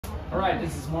Alright,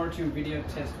 this is more to video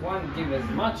test 1. Give as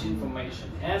much information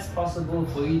as possible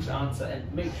for each answer and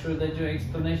make sure that your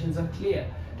explanations are clear.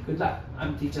 Good luck.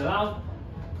 I'm Teacher Lau.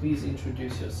 Please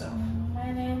introduce yourself.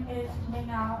 My name is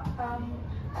Minh. I'm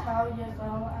 12 years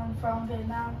old. I'm from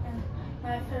Vietnam and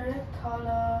my favorite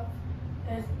color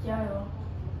is yellow.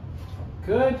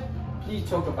 Good. Please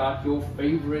talk about your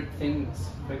favorite things.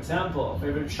 For example,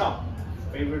 favorite shop,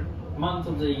 favorite month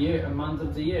of the year,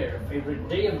 favorite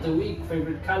day of the week,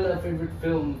 favorite color, favorite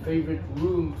film, favorite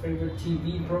room, favorite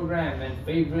TV program, and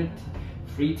favorite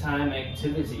free time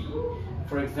activity.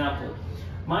 For example,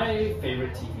 my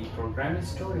favorite TV program is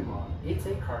Storyman. It's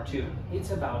a cartoon.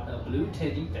 It's about a blue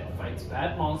teddy that fights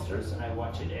bad monsters. I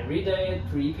watch it every day at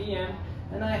 3 p.m.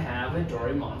 and I have a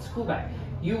Doraemon school bag.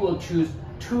 You will choose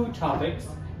 2 topics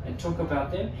and talk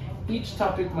about them. Each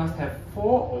topic must have 4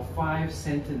 or 5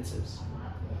 sentences.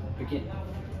 Begin.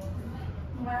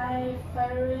 My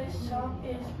favorite shop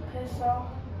is pet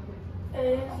shop.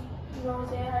 Is Rose.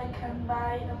 I can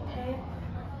buy a pet.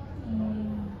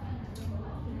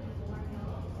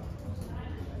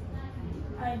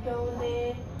 I go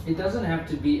there. It doesn't have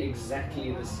to be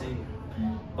exactly the same,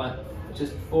 but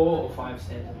just 4 or 5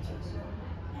 sentences.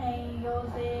 I go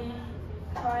there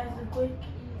twice a week.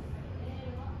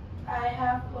 I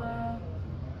have a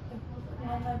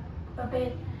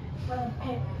pet.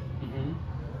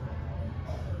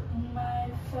 My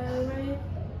favorite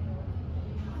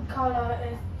color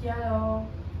is yellow.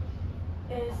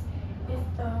 It's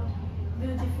a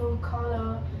beautiful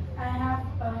color. I have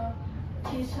a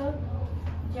t-shirt,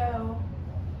 yellow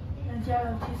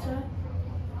t-shirt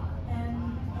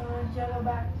and a yellow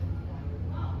bag.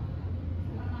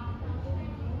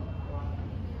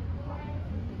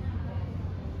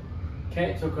 Okay,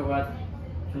 talk about,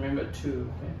 remember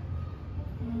 2, okay?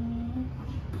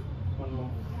 One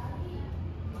more.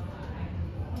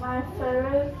 My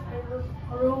favorite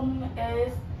room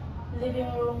is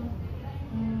living room.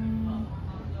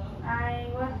 I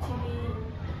watch TV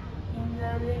in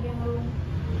the living room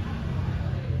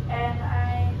and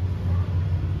I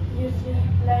usually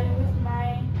play with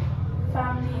my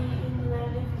family in the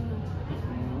living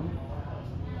room.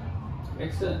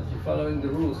 Excellent, you're following the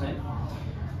rules, eh?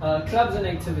 Clubs and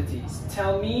activities.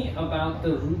 Tell me about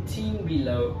the routine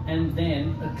below and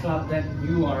then a club that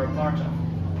you are a part of.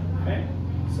 Okay?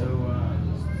 So,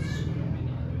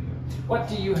 what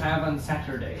do you have on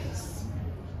Saturdays?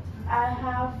 I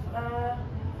have a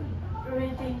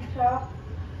reading club.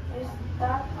 It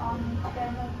starts on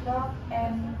 10 o'clock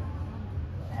and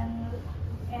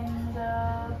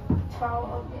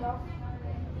 12 o'clock.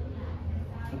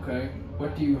 Okay.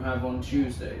 What do you have on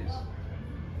Tuesdays?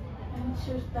 On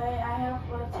Tuesday I have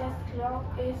a chess club.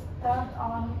 It starts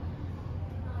on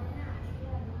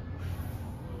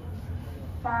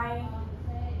 5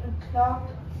 o'clock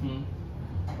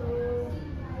to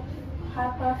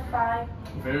 5:30.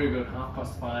 Very good,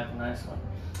 5:30, nice one.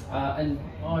 And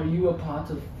are you a part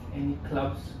of any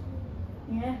clubs?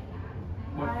 Yeah.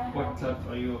 What clubs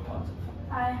are you a part of?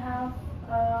 I have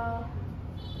a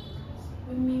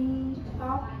swimming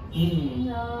club.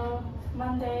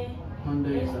 Monday.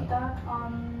 Monday It is that? starts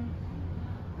on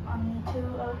 2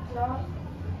 o'clock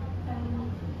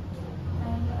and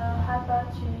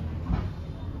 5:30.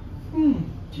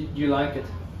 Do you like it?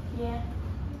 Yeah.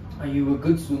 Are you a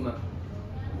good swimmer?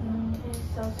 It's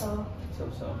so. So,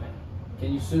 okay.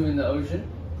 Can you swim in the ocean?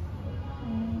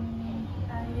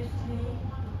 I usually.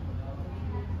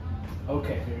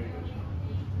 Okay, very good.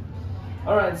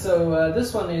 Alright, so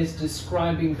this one is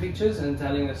describing pictures and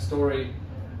telling a story.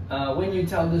 When you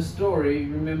tell the story,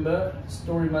 remember,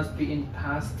 story must be in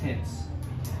past tense.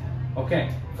 Okay,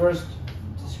 first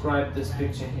describe this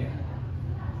picture here.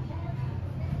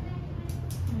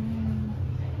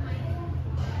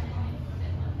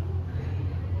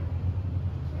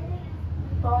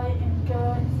 Boy and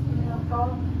girl in a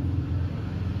boat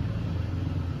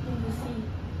in the sea.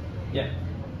 Yeah.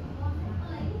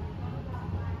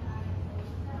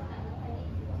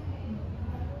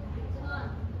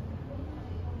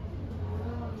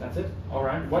 That's it?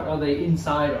 Alright, what are they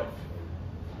inside of?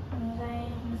 They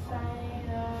inside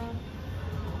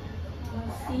the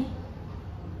sea.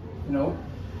 No?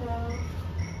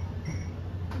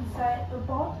 Inside a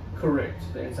boat. Correct,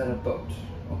 they're inside a boat.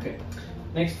 Okay.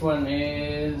 Next one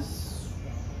is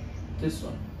this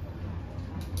one.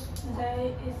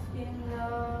 They is in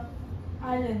the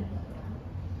island.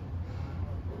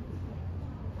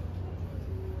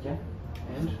 Yeah.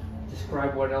 And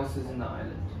describe what else is in the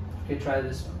island. Okay, try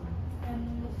this one.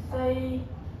 And they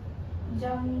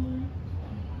jump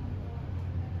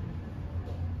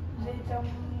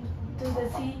to the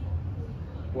sea.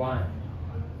 Why?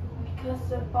 Because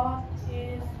the boat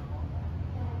is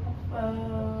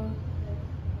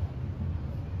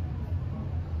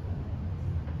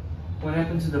What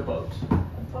happened to the boat? the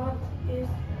boat is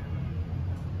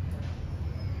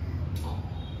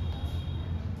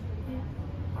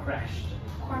Crashed.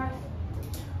 crashed.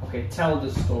 Okay, tell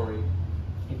the story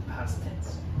in past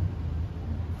tense.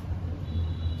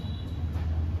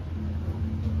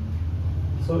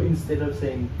 So instead of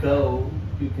saying go,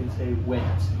 you can say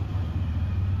went.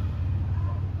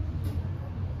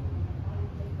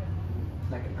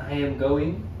 Like I am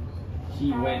going,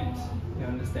 he went. You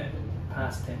understand?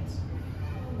 Past tense.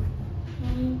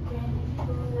 He went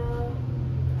to the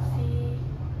sea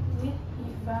with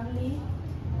his family,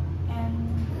 and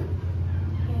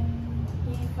in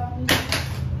his family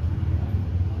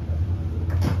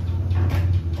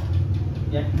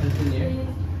Yeah, continue. there is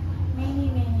many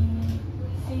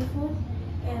seafood,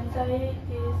 and they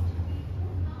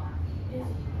is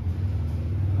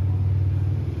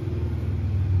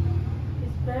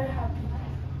very happy.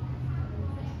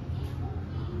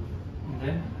 And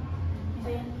then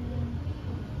Then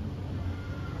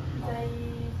they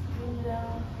swim the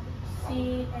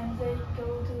sea and they go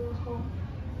to home.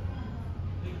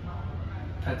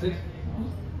 that's it.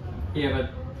 Yeah, but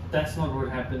that's not what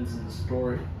happens in the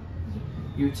story.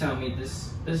 You tell me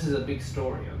this. This is a big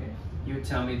story, okay? You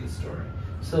tell me the story.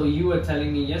 So you were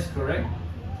telling me, yes, correct.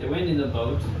 They went in the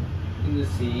boat, in the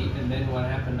sea, and then what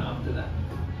happened after that?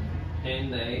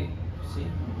 And they see.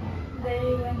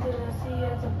 They went to the sea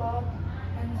as a boat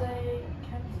and they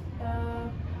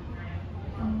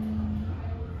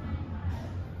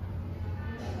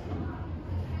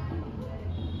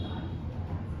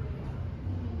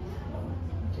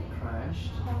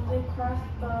Crashed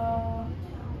crashed the boat,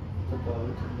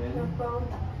 and the then boat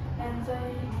and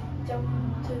they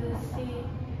jumped to the sea.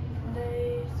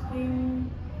 They swim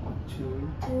to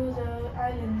the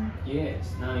island.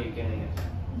 yes. Now you're getting it.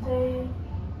 They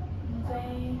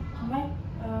make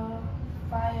a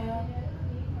fire.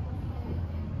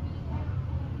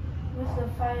 With the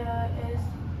fire is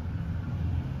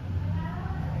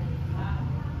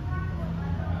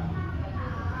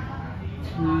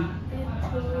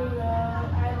into the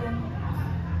island,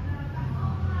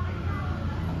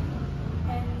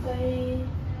 and they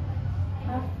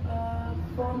have a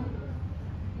phone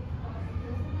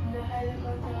in the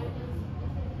helicopter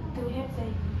to help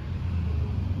them.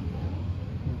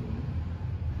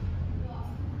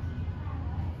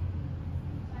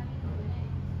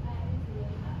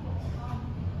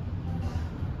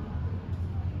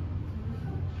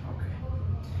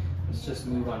 Let's just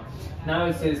move on. Now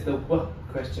it says the what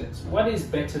questions. What is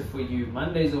better for you,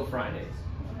 Mondays or Fridays?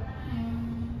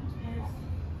 It's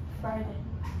Friday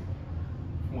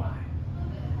Why?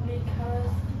 because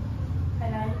I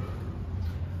like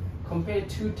Compare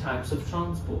two types of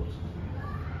transport.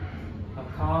 A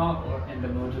car and a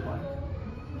motorbike.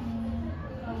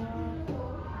 a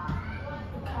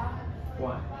car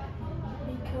Why?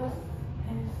 because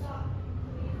it's so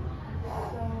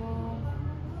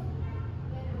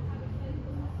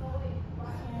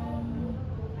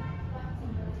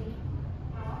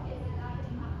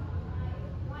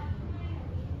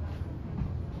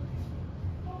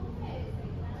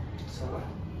So what?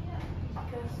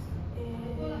 because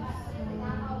it's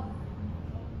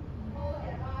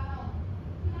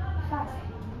fast.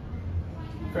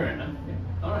 Fair enough. Yeah.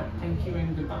 All right. Thank you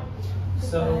and goodbye.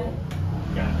 So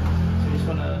yeah. So you just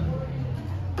wanna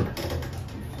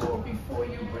before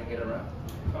you bring it around.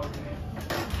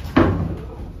 Okay.